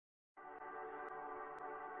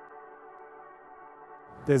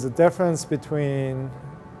There's a difference between,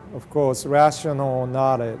 of course, rational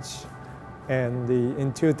knowledge and the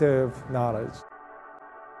intuitive knowledge.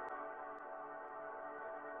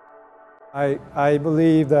 I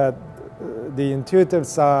believe that the intuitive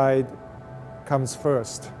side comes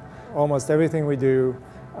first. Almost everything we do,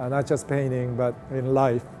 not just painting, but in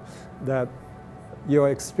life, that your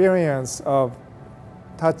experience of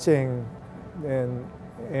touching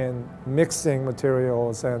and mixing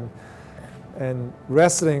materials and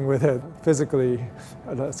wrestling with it physically,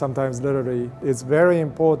 sometimes literally, is very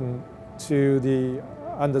important to the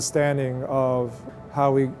understanding of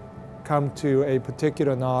how we come to a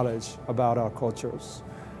particular knowledge about our cultures.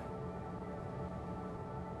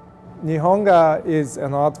 Nihonga is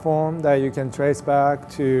an art form that you can trace back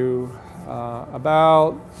to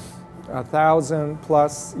about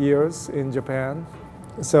 1,000+ years in Japan.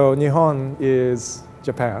 So Nihon is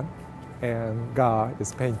Japan, and ga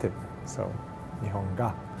is painting, so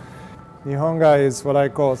Nihonga. Nihonga is what I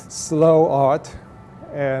call slow art,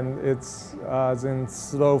 and it's as in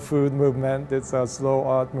slow food movement. It's a slow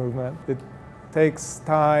art movement. It takes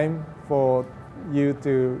time for you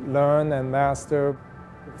to learn and master.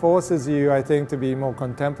 It forces you, I think, to be more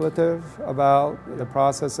contemplative about the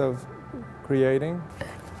process of creating.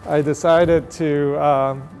 I decided to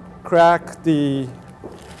crack the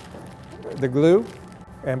glue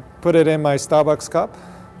and put it in my Starbucks cup,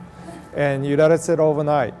 and you let it sit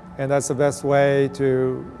overnight, and that's the best way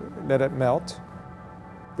to let it melt.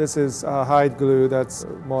 This is hide glue that's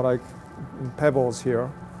more like pebbles here.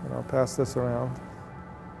 I'll pass this around.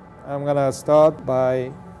 I'm gonna start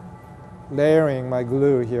by layering my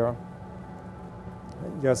glue here.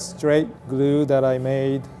 Just straight glue that I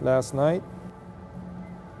made last night.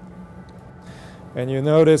 And you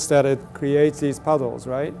notice that it creates these puddles,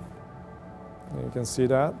 right? You can see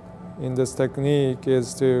that. In this technique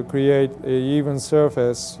is to create an even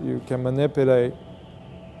surface you can manipulate.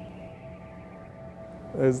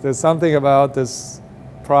 There's something about this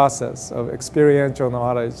process of experiential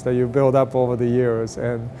knowledge that you build up over the years,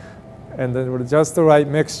 and then with just the right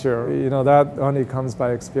mixture, that only comes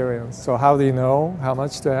by experience. So how do you know how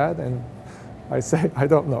much to add? And I say, I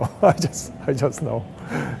don't know. I just know.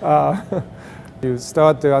 You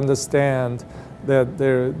start to understand that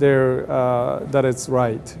that it's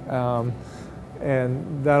right,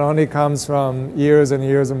 and that only comes from years and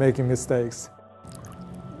years of making mistakes.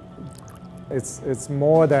 It's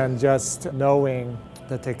more than just knowing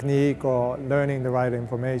the technique or learning the right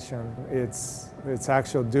information. It's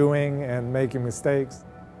actual doing and making mistakes.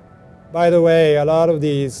 By the way, a lot of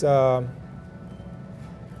these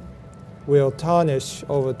will tarnish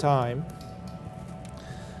over time.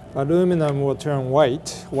 Aluminum will turn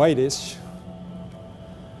whitish.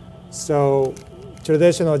 So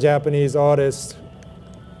traditional Japanese artists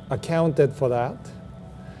accounted for that.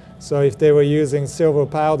 So if they were using silver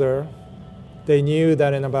powder, they knew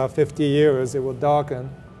that in about 50 years it would darken.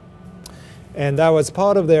 And that was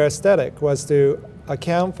part of their aesthetic, was to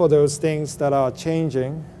account for those things that are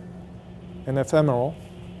changing and ephemeral,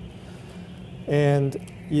 and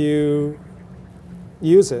you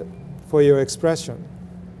use it for your expression.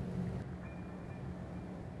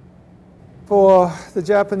 For the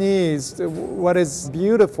Japanese, what is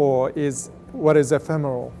beautiful is what is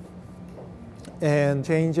ephemeral and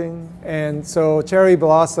changing. And so cherry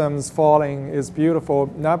blossoms falling is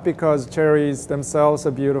beautiful, not because cherries themselves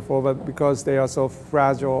are beautiful, but because they are so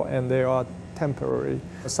fragile and they are temporary.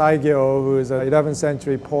 Saigyo, who is an 11th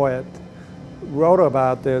century poet, wrote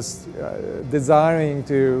about this, desiring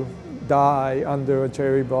to die under a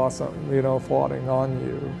cherry blossom, falling on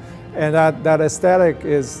you. And that aesthetic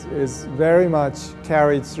is very much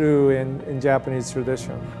carried through in Japanese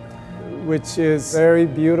tradition, which is very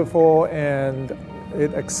beautiful, and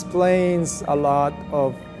it explains a lot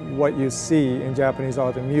of what you see in Japanese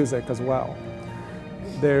art and music as well.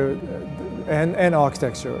 And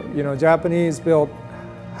architecture. Japanese built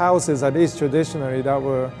houses, at least traditionally, that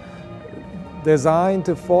were designed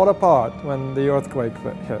to fall apart when the earthquake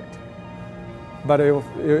hit. But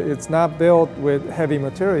it's not built with heavy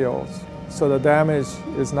materials, so the damage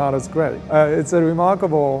is not as great. It's a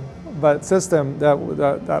remarkable system that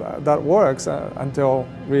works until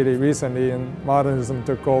really recently, and modernism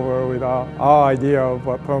took over with our idea of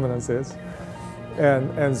what permanence is.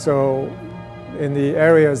 And so in the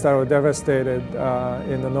areas that were devastated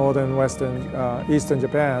in the northern, western, eastern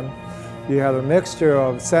Japan, you had a mixture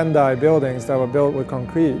of Sendai buildings that were built with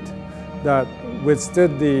concrete that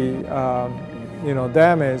withstood the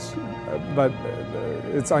damage, but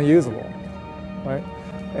it's unusable, right?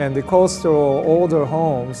 And the coastal older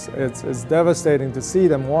homes, it's devastating to see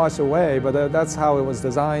them wash away, but that's how it was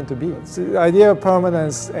designed to be. So the idea of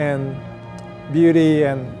permanence and beauty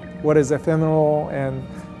and what is ephemeral and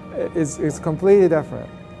is completely different.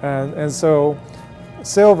 And so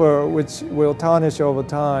silver, which will tarnish over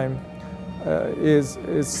time, is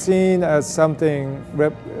seen as something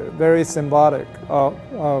very symbolic of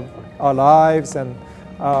our lives and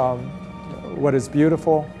what is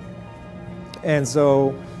beautiful. And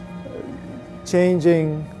so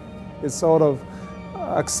changing is sort of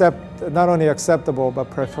not only acceptable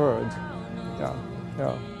but preferred. Yeah,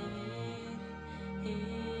 yeah.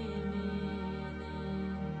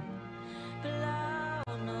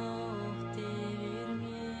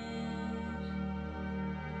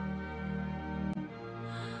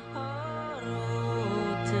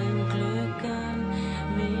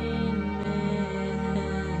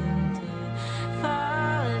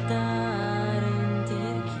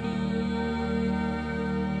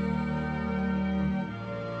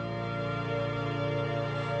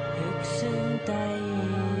 Yksin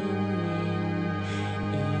tai